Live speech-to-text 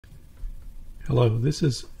Hello, this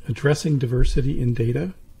is Addressing Diversity in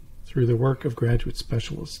Data through the work of graduate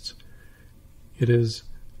specialists. It is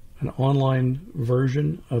an online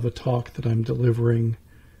version of a talk that I'm delivering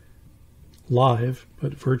live,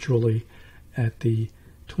 but virtually, at the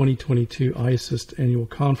 2022 IASSIST annual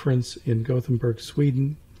conference in Gothenburg,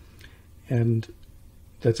 Sweden. And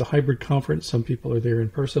that's a hybrid conference. Some people are there in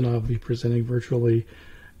person. I'll be presenting virtually.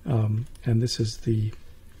 And this is the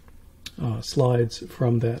slides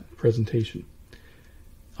from that presentation.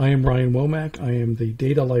 I am Ryan Womack. I am the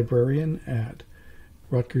data librarian at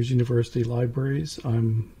Rutgers University Libraries.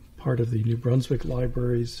 I'm part of the New Brunswick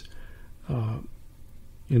libraries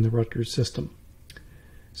in the Rutgers system.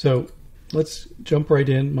 So let's jump right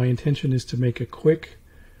in. My intention is to make a quick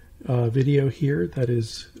video here that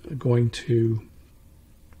is going to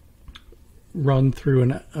run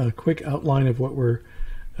through a quick outline of what we're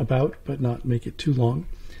about, but not make it too long.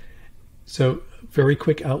 So very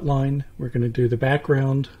quick outline. We're going to do the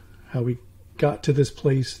background, how we got to this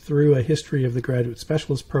place through a history of the graduate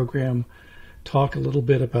specialist program, talk a little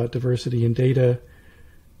bit about diversity in data,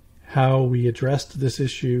 how we addressed this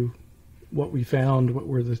issue, what we found, what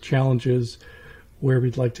were the challenges, where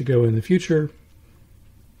we'd like to go in the future,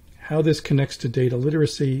 how this connects to data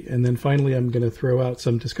literacy, and then finally I'm going to throw out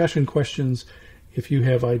some discussion questions. If you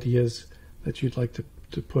have ideas that you'd like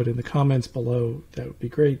to put in the comments below, that would be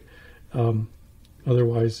great.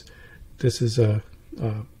 Otherwise, this is a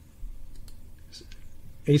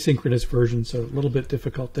asynchronous version, so a little bit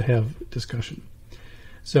difficult to have discussion.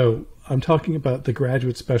 So I'm talking about the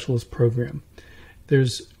graduate specialist program.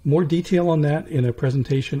 There's more detail on that in a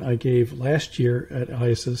presentation I gave last year at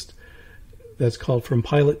IASSIST that's called From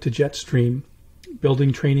Pilot to Jetstream,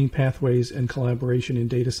 Building Training Pathways and Collaboration in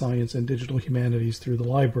Data Science and Digital Humanities Through the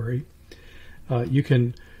Library. You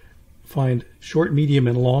can find short, medium,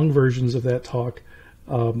 and long versions of that talk.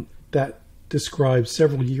 That describes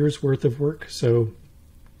several years worth of work. So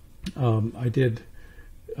I did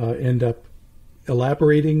end up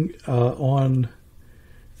elaborating on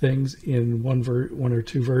things in one or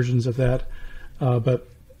two versions of that. But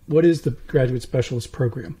what is the graduate specialist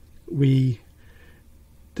program? We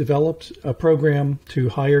developed a program to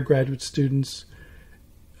hire graduate students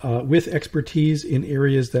with expertise in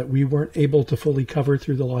areas that we weren't able to fully cover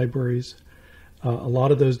through the libraries. A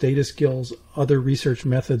lot of those data skills, other research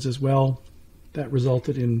methods as well, that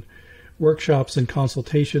resulted in workshops and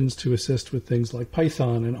consultations to assist with things like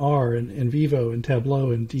Python and R and Vivo and Tableau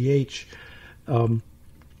and DH.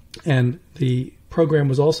 And the program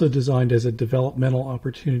was also designed as a developmental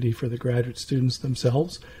opportunity for the graduate students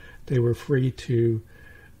themselves. They were free to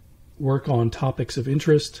work on topics of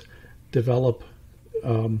interest, develop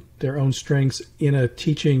their own strengths in a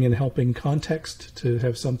teaching and helping context to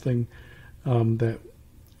have something that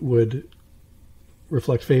would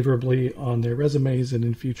reflect favorably on their resumes and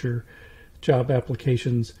in future job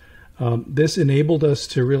applications. This enabled us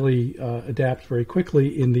to really adapt very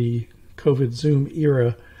quickly in the COVID Zoom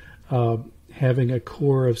era, having a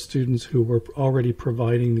core of students who were already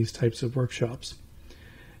providing these types of workshops.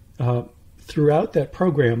 Throughout that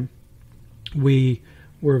program, we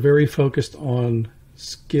were very focused on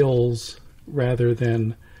skills rather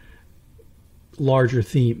than larger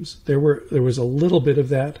themes. There was a little bit of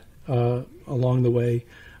that along the way,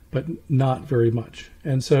 but not very much.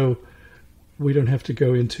 And so we don't have to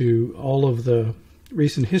go into all of the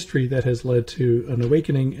recent history that has led to an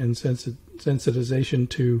awakening and sensitization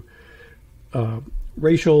to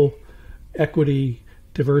racial equity,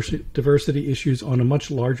 diversity issues on a much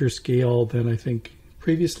larger scale than I think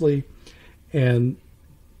previously. And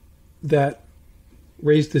that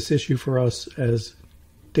raised this issue for us as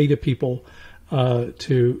data people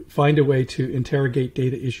to find a way to interrogate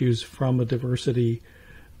data issues from a diversity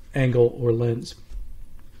angle or lens.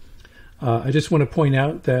 I just want to point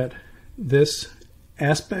out that this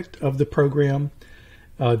aspect of the program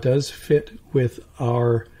does fit with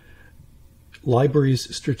our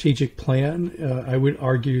library's strategic plan. I would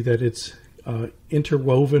argue that it's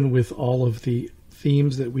interwoven with all of the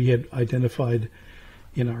themes that we had identified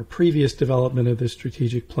in our previous development of the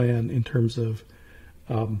strategic plan in terms of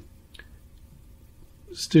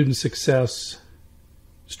student success,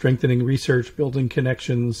 strengthening research, building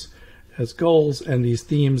connections as goals, and these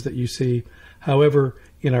themes that you see. However,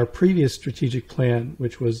 in our previous strategic plan,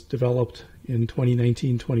 which was developed in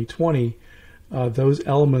 2019-2020, those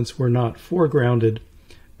elements were not foregrounded,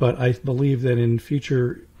 but I believe that in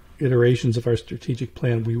future iterations of our strategic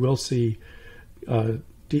plan, we will see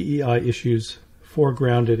DEI issues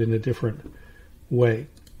foregrounded in a different way.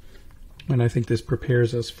 And I think this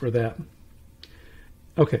prepares us for that.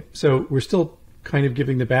 Okay, so we're still kind of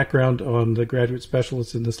giving the background on the graduate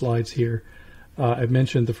specialists in the slides here. I've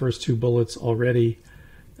mentioned the first two bullets already.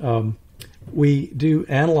 We do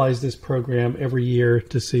analyze this program every year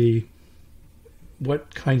to see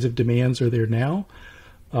what kinds of demands are there now,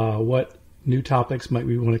 what new topics might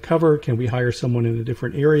we want to cover, can we hire someone in a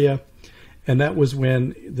different area, and that was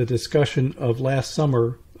when the discussion of last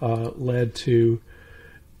summer led to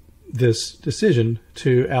this decision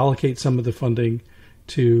to allocate some of the funding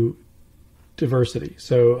to diversity.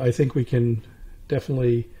 So I think we can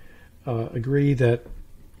definitely agree that,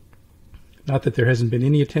 not that there hasn't been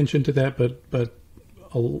any attention to that, but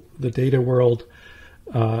the data world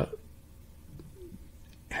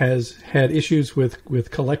has had issues with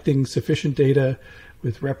collecting sufficient data,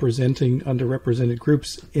 with representing underrepresented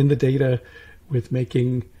groups in the data, with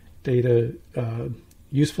making data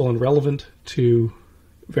useful and relevant to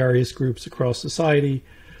various groups across society.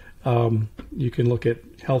 You can look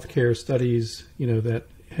at healthcare studies, that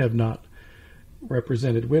have not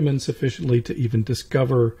represented women sufficiently to even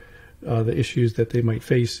discover the issues that they might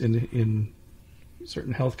face in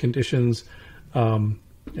certain health conditions,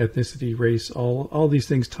 ethnicity, race, all these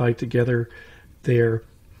things tied together there.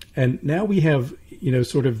 And now we have,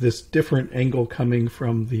 sort of this different angle coming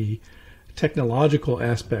from the technological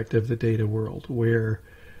aspect of the data world, where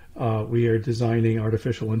we are designing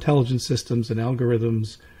artificial intelligence systems and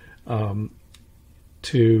algorithms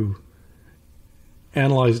to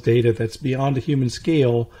analyze data that's beyond a human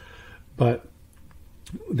scale, but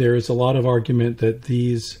there is a lot of argument that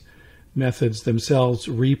these methods themselves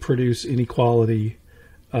reproduce inequality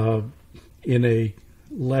in a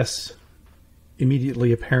less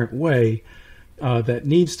immediately apparent way that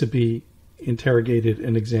needs to be interrogated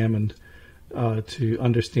and examined to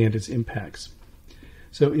understand its impacts.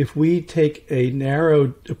 So if we take a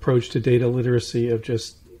narrow approach to data literacy of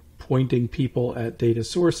just pointing people at data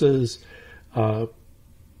sources,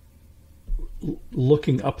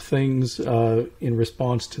 looking up things in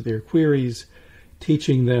response to their queries,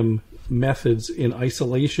 teaching them methods in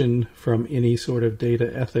isolation from any sort of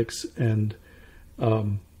data ethics and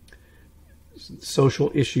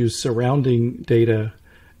social issues surrounding data,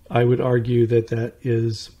 I would argue that that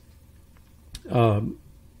is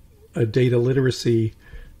a data literacy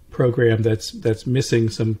program that's missing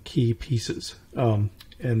some key pieces.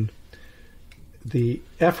 And the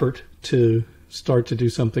effort to start to do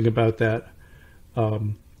something about that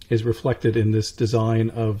is reflected in this design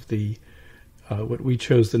of the what we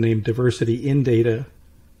chose the name diversity in data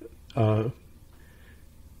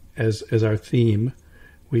as our theme.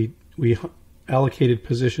 We allocated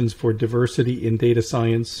positions for diversity in data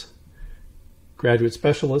science graduate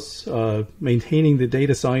specialists, maintaining the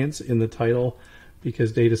data science in the title,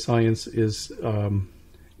 because data science is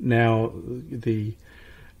now the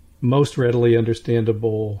most readily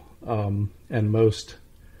understandable and most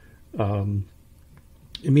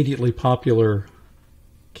immediately popular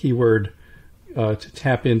keyword to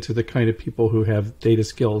tap into the kind of people who have data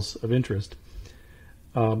skills of interest.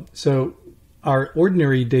 So our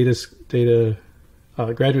ordinary data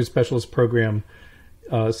graduate specialist program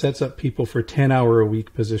sets up people for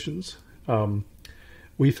 10-hour-a-week positions.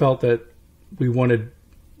 We felt that we wanted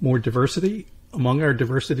more diversity among our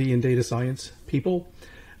diversity in data science people.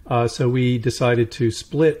 So we decided to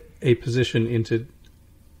split a position into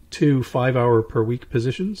 2 5-hour-per-week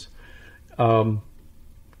positions.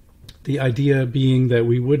 The idea being that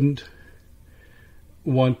we wouldn't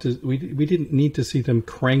want to, we didn't need to see them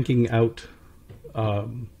cranking out,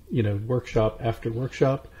 workshop after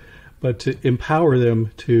workshop, but to empower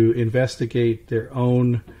them to investigate their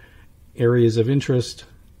own areas of interest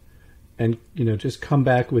and, just come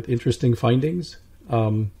back with interesting findings.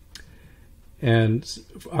 And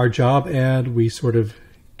our job ad, we sort of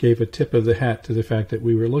gave a tip of the hat to the fact that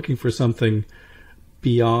we were looking for something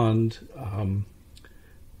beyond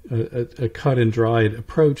a cut and dried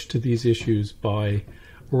approach to these issues by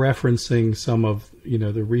referencing some of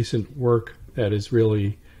the recent work that is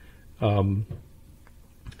really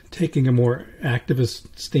taking a more activist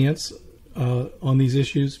stance on these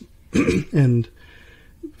issues and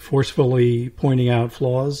forcefully pointing out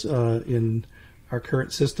flaws in our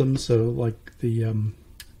current system. So like the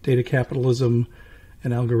Data Capitalism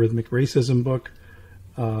and Algorithmic Racism book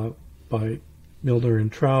by Milner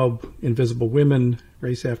and Traub, Invisible Women,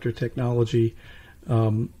 Race After Technology.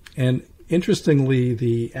 And interestingly,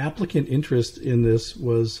 the applicant interest in this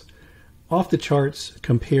was off the charts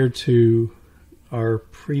compared to our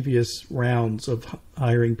previous rounds of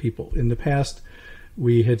hiring people. In the past,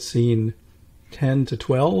 we had seen 10 to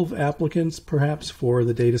 12 applicants perhaps for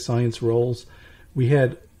the data science roles. We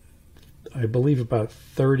had, I believe, about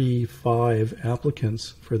 35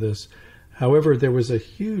 applicants for this. However, there was a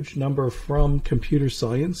huge number from computer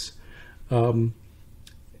science,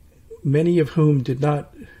 many of whom did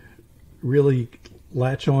not really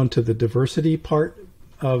latch on to the diversity part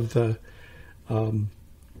of the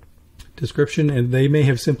description, and they may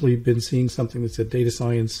have simply been seeing something that said data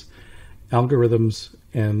science algorithms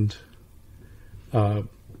and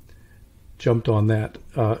jumped on that.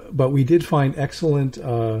 But we did find excellent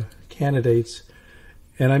candidates,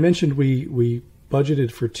 and I mentioned we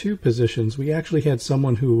budgeted for 2 positions. We actually had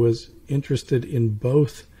someone who was interested in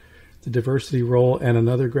both the diversity role and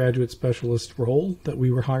another graduate specialist role that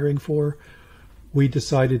we were hiring for. We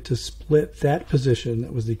decided to split that position,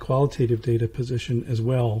 that was the qualitative data position as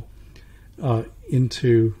well,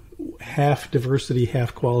 into half diversity,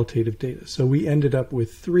 half qualitative data. So we ended up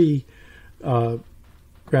with 3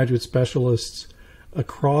 graduate specialists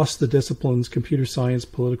across the disciplines: computer science,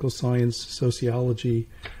 political science, sociology,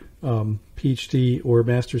 PhD or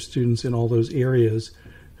master's students in all those areas,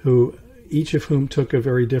 who each of whom took a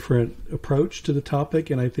very different approach to the topic.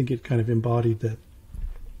 And I think it kind of embodied that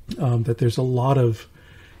that there's a lot of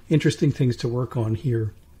interesting things to work on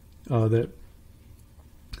here that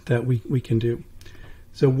we can do.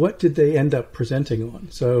 So what did they end up presenting on?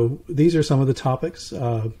 So these are some of the topics.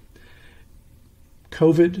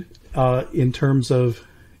 COVID, in terms of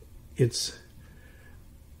its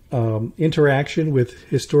interaction with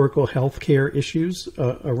historical healthcare issues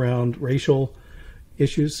around racial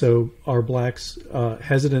issues. So are blacks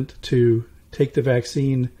hesitant to take the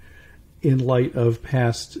vaccine in light of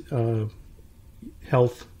past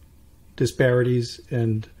health disparities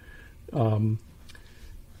and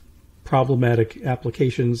problematic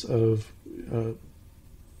applications of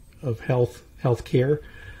health care?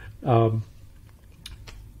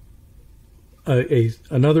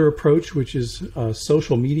 Another approach, which is a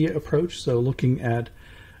social media approach, so looking at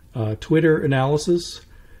Twitter analysis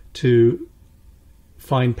to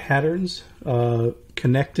find patterns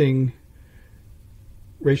connecting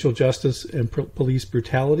racial justice and police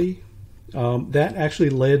brutality. That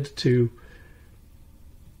actually led to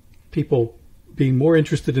people being more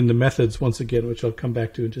interested in the methods once again, which I'll come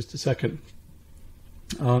back to in just a second.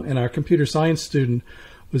 And our computer science student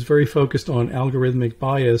was very focused on algorithmic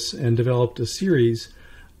bias and developed a series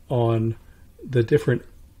on the different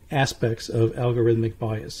aspects of algorithmic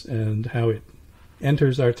bias and how it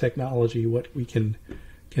enters our technology, what we can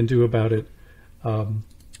do about it.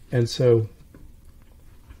 And so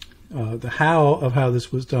the how of how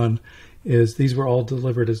this was done is these were all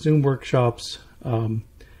delivered as Zoom workshops,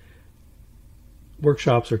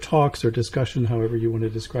 workshops or talks or discussion, however you want to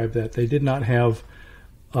describe that. They did not have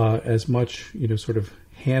as much, sort of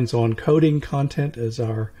hands-on coding content as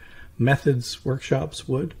our methods workshops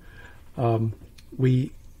would.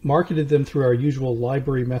 We marketed them through our usual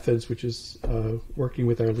library methods, which is working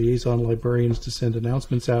with our liaison librarians to send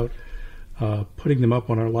announcements out, putting them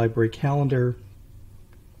up on our library calendar.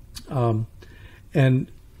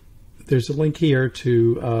 And there's a link here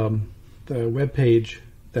to the webpage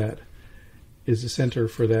that is the center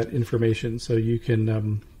for that information. So you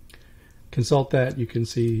can consult that. You can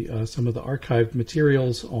see some of the archived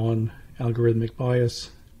materials on algorithmic bias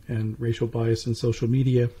and racial bias in social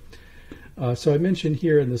media. So I mentioned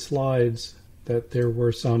here in the slides that there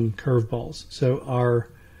were some curveballs. So our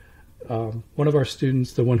one of our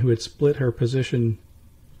students, the one who had split her position,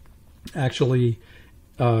 actually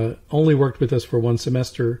only worked with us for 1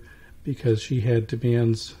 semester because she had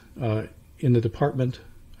demands in the department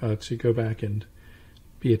to go back and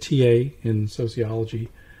be a TA in sociology.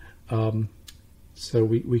 So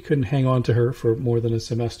we couldn't hang on to her for more than a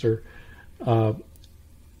semester.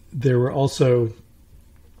 There were also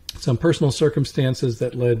some personal circumstances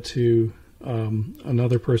that led to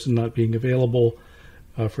another person not being available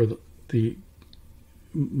for the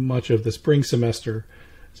much of the spring semester.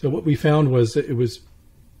 So what we found was that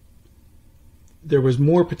there was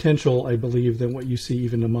more potential, I believe, than what you see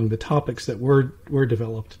even among the topics that were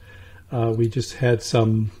developed. We just had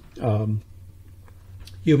some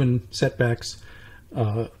human setbacks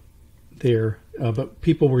there, but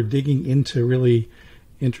people were digging into really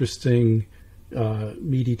interesting,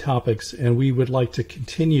 meaty topics, and we would like to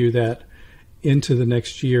continue that into the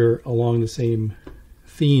next year along the same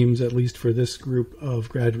themes, at least for this group of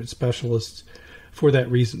graduate specialists, for that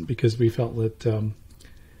reason, because we felt that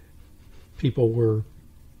people were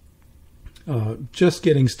just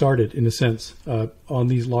getting started, in a sense, on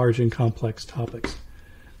these large and complex topics.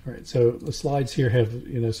 All right, so the slides here have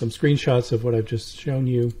some screenshots of what I've just shown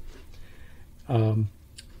you.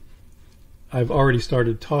 I've already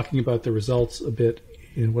started talking about the results a bit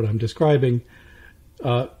in what I'm describing.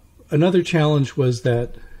 Another challenge was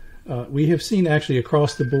that we have seen actually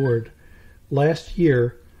across the board last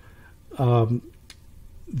year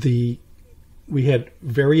the we had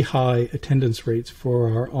very high attendance rates for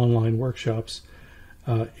our online workshops.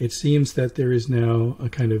 It seems that there is now a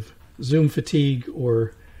kind of Zoom fatigue,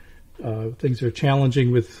 or things are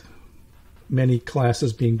challenging with many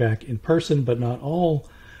classes being back in person, but not all.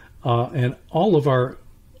 And all of our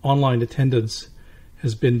online attendance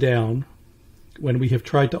has been down. When we have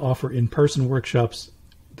tried to offer in-person workshops,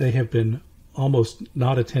 they have been almost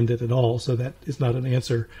not attended at all. So that is not an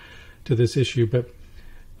answer to this issue. But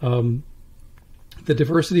the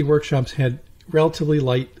diversity workshops had relatively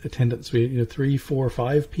light attendance. We had 3, 4,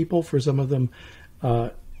 5 people for some of them.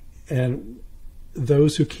 And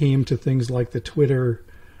those who came to things like the Twitter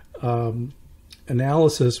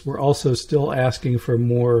analysis were also still asking for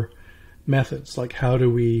more methods, like how do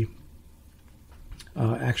we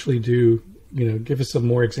actually do, give us some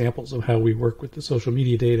more examples of how we work with the social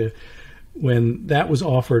media data. When that was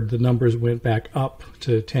offered, the numbers went back up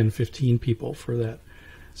to 10, 15 people for that.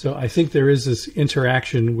 So I think there is this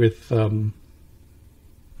interaction with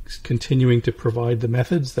continuing to provide the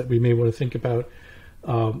methods that we may want to think about,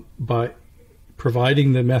 by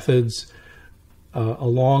providing the methods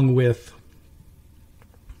along with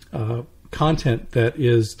content that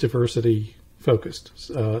is diversity focused.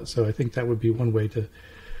 So I think that would be one way to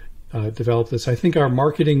develop this. I think our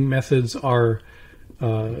marketing methods are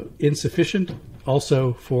insufficient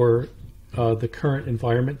also for the current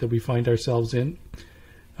environment that we find ourselves in.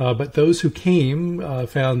 But those who came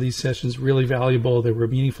found these sessions really valuable. There were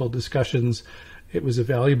meaningful discussions. It was a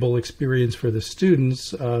valuable experience for the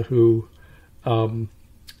students who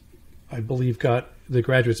I believe the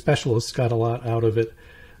graduate specialists got a lot out of it.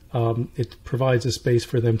 It provides a space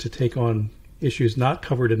for them to take on issues not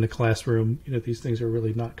covered in the classroom. These things are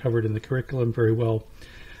really not covered in the curriculum very well.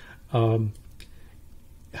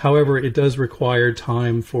 However, it does require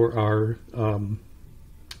time for our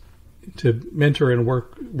to mentor and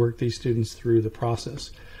work these students through the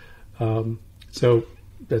process. So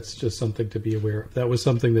that's just something to be aware of. That was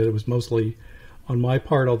something that it was mostly on my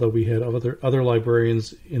part, although we had other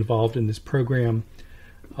librarians involved in this program,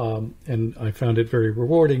 and I found it very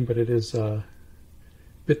rewarding. But it is a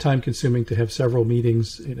bit time-consuming to have several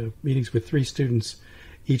meetings. Meetings with 3 students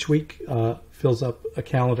each week fills up a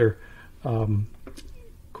calendar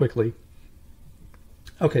quickly.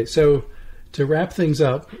 Okay, so to wrap things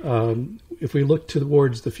up, if we look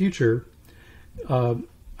towards the future,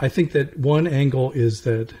 I think that one angle is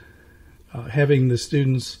that having the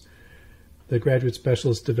students, the graduate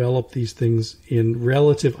specialists, develop these things in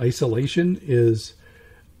relative isolation is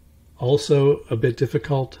also a bit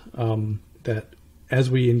difficult. That as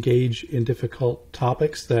we engage in difficult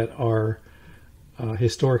topics that are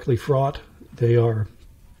historically fraught, they are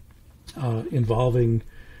involving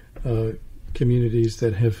communities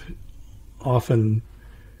that have often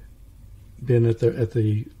been at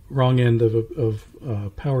the wrong end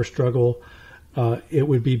of power struggle. It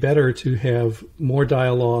would be better to have more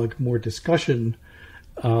dialogue, more discussion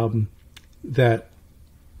that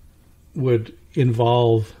would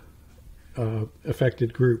involve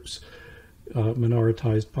affected groups,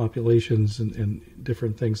 minoritized populations, and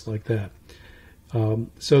different things like that.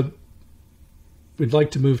 So we'd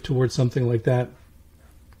like to move towards something like that.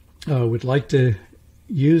 We'd like to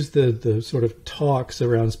use the sort of talks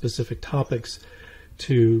around specific topics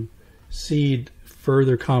to seed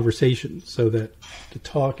further conversation, so that the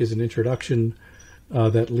talk is an introduction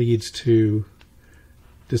that leads to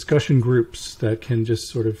discussion groups that can just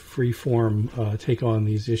sort of free form take on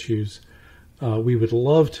these issues. We would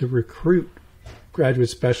love to recruit graduate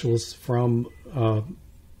specialists from a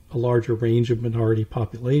larger range of minority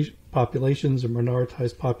populations or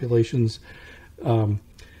minoritized populations.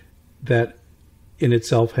 That in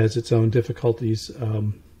itself has its own difficulties,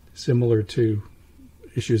 similar to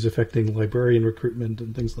issues affecting librarian recruitment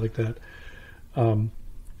and things like that.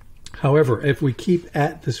 However, if we keep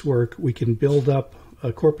at this work, we can build up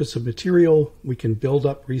a corpus of material, we can build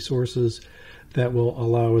up resources that will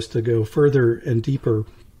allow us to go further and deeper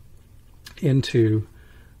into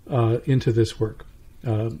this work.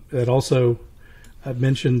 That also, I've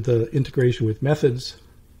mentioned the integration with methods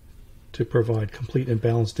to provide complete and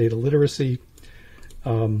balanced data literacy.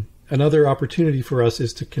 Another opportunity for us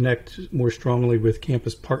is to connect more strongly with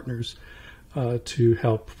campus partners to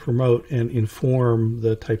help promote and inform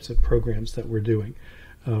the types of programs that we're doing.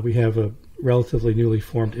 We have a relatively newly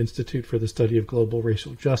formed Institute for the Study of Global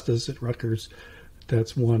Racial Justice at Rutgers.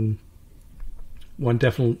 That's one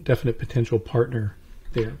definite potential partner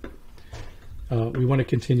there. We want to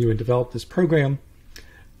continue and develop this program,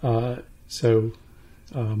 so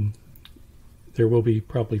there will be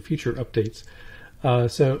probably future updates.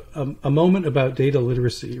 So a moment about data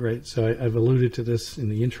literacy, right? So I've alluded to this in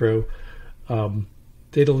the intro.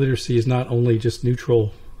 data literacy is not only just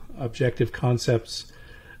neutral, objective concepts.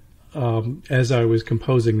 As I was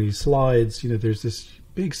composing these slides, there's this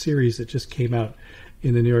big series that just came out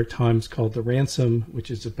in the New York Times called The Ransom,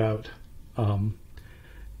 which is about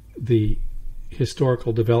the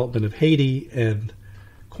historical development of Haiti and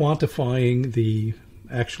quantifying the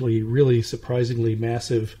actually really surprisingly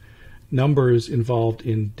massive numbers involved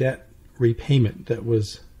in debt repayment that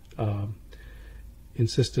was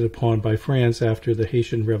insisted upon by France after the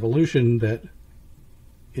Haitian Revolution, that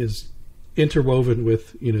is interwoven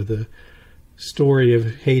with the story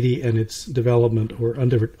of Haiti and its development or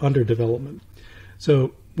underdevelopment.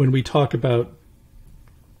 So when we talk about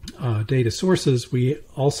data sources, we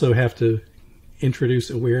also have to introduce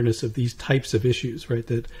awareness of these types of issues, right?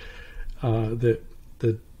 That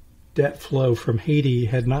the debt flow from Haiti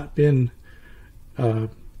had not been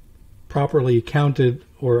properly counted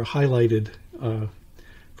or highlighted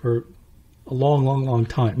for a long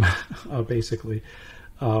time, basically,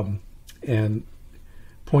 and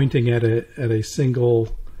pointing at a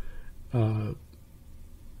single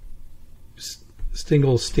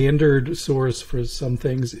standard source for some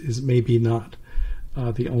things is maybe not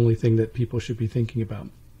the only thing that people should be thinking about.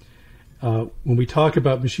 When we talk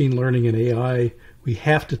about machine learning and AI, we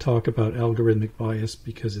have to talk about algorithmic bias,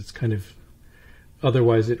 because it's kind of,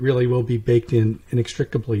 otherwise it really will be baked in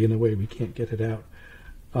inextricably in a way we can't get it out.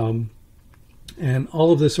 And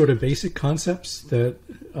all of the sort of basic concepts that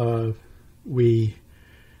we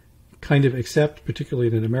kind of accept, particularly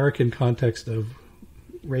in an American context of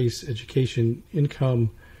race, education,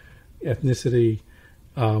 income, ethnicity,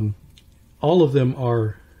 all of them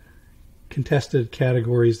are contested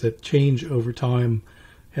categories that change over time,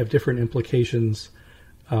 have different implications,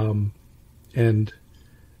 and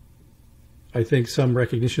I think some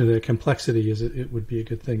recognition of the complexity it would be a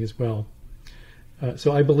good thing as well.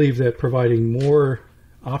 So I believe that providing more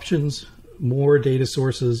options, more data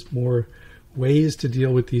sources, more ways to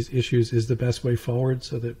deal with these issues is the best way forward,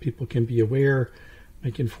 so that people can be aware,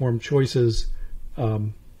 make informed choices,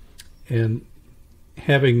 and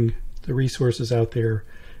having the resources out there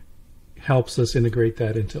helps us integrate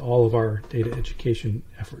that into all of our data education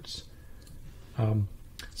efforts.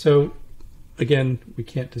 So again, we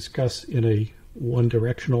can't discuss in a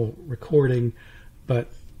one-directional recording,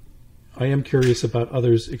 but I am curious about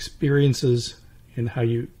others' experiences and how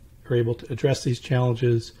you are able to address these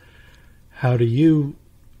challenges. How do you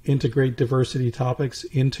integrate diversity topics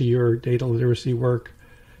into your data literacy work?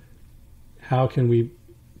 How can we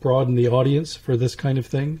broaden the audience for this kind of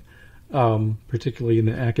thing, particularly in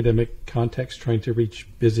the academic context, trying to reach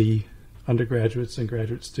busy undergraduates and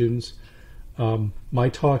graduate students? My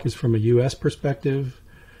talk is from a U.S. perspective.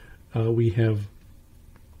 We have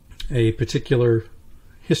a particular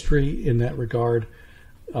history in that regard.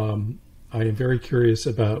 I am very curious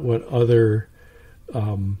about what other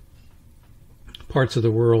parts of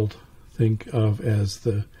the world think of as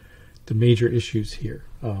the major issues here.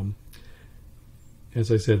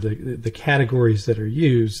 As I said, the categories that are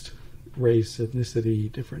used, race,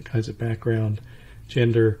 ethnicity, different kinds of background,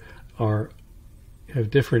 gender, have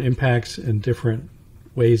different impacts and different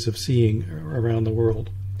ways of seeing around the world.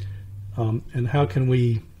 And how can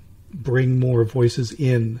we bring more voices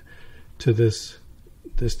in to this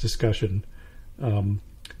discussion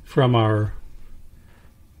from our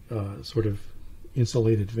sort of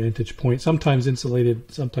insulated vantage point? Sometimes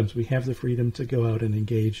insulated, sometimes we have the freedom to go out and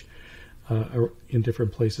engage in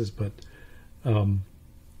different places, but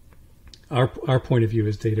our point of view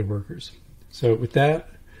is data workers. So with that,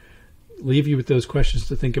 leave you with those questions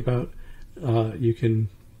to think about. You can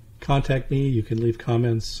contact me, you can leave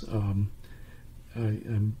comments.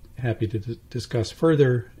 I'm happy to discuss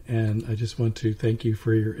further, and I just want to thank you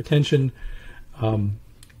for your attention.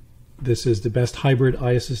 This is the best hybrid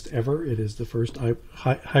IASSIST ever. It is the first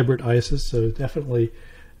hybrid IASSIST, so it definitely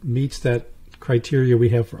meets that criteria we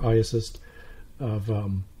have for IASSIST of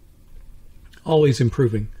always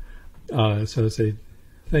improving. So I say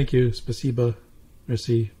thank you, spasiba,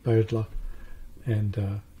 merci, bayadla,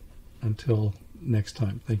 and until next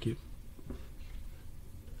time, thank you.